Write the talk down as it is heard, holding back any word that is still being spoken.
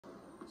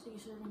So you're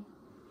serving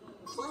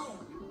play.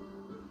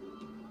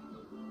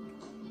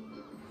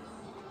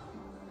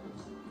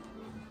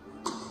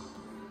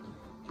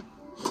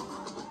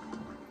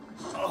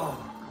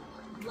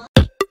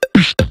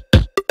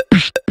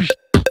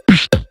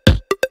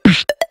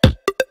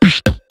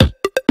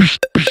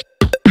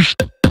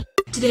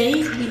 Today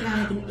we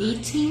have an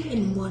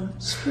 18-in-1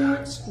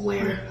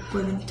 sportswear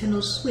for the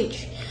Nintendo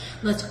Switch.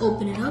 Let's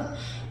open it up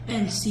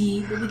and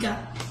see what we got.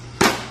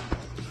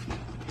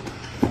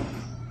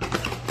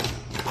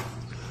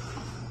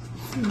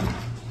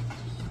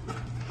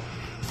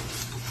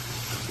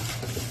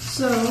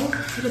 So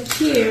it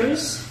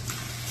appears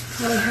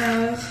that we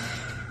have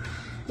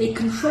a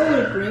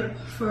controller grip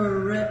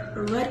for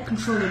a red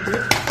controller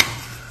grip,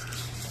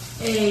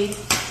 a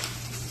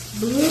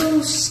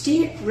blue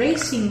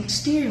racing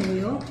steering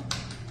wheel,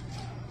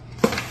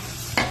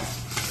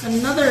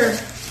 another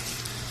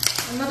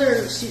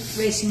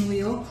racing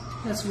wheel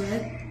that's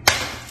red,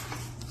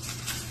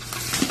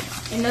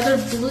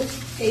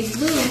 a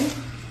blue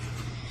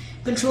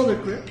controller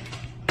grip,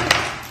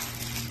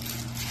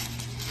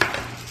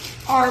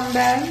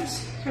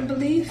 armbands, I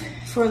believe,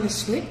 for the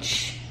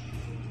Switch,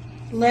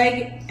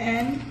 leg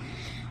and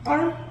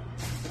arm,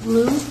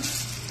 blue,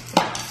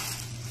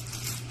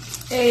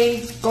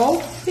 a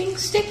golfing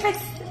stick,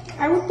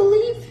 I would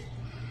believe.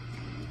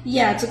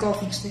 Yeah, it's a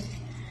golfing stick.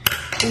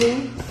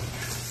 Blue.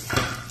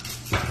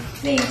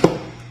 A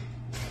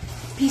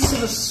piece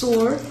of a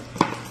sword.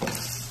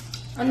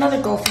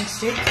 Another golfing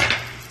stick.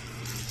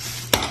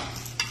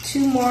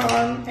 Two more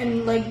arm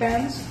and leg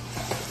bands.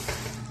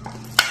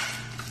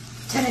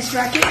 Tennis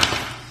racket.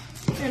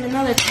 And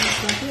another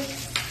tennis racket.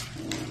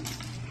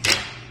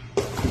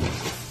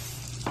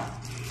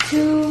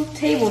 Two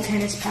table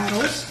tennis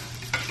paddles.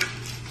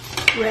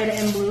 Red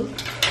and blue.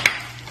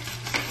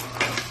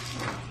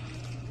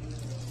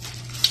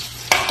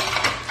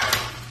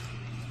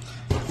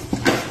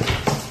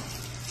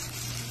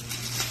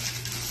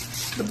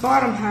 The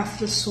bottom half of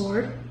the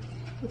sword,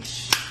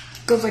 which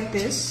goes like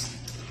this.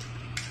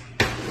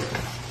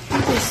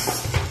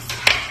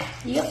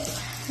 Yep,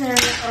 there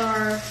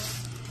are, I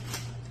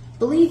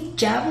believe,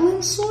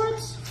 javelin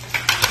swords.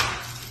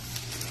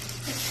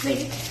 Let's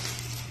make it.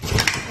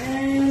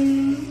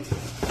 And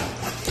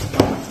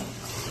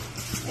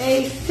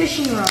a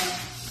fishing rod.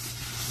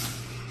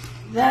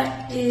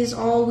 That is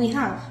all we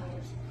have.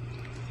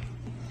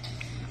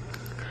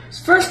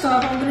 First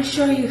off, I'm going to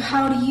show you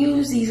how to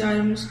use these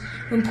items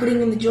when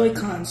putting in the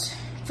Joy-Cons.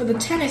 For the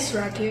tennis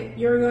racket,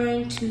 you're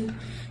going to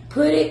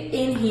put it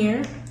in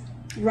here,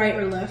 right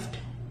or left,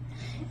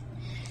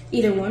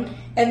 either one,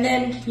 and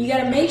then you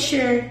got to make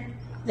sure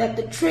that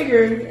the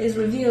trigger is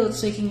revealed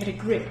so you can get a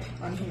grip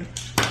on here.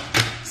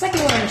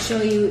 Second one I'm going to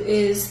show you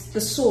is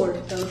the sword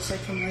that looks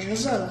like from Legend of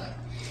Zelda.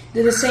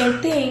 Do the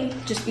same thing,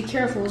 just be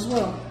careful as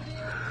well.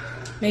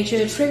 Make sure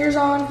the trigger's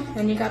on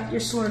and you got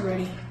your sword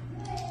ready.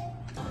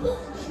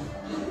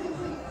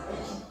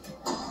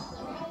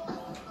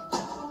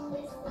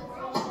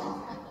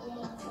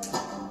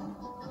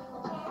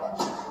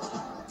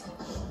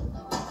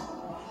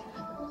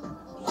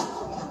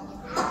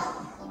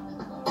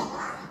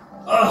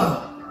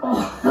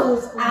 Oh, that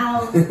was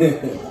out.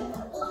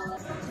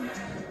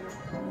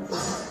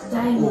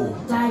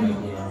 Diamond.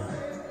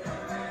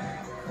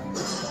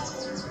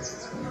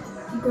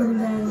 Keep going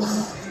down.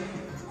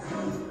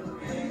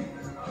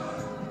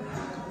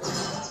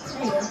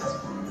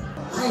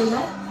 There you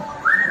go.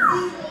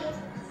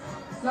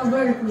 Now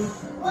vertically.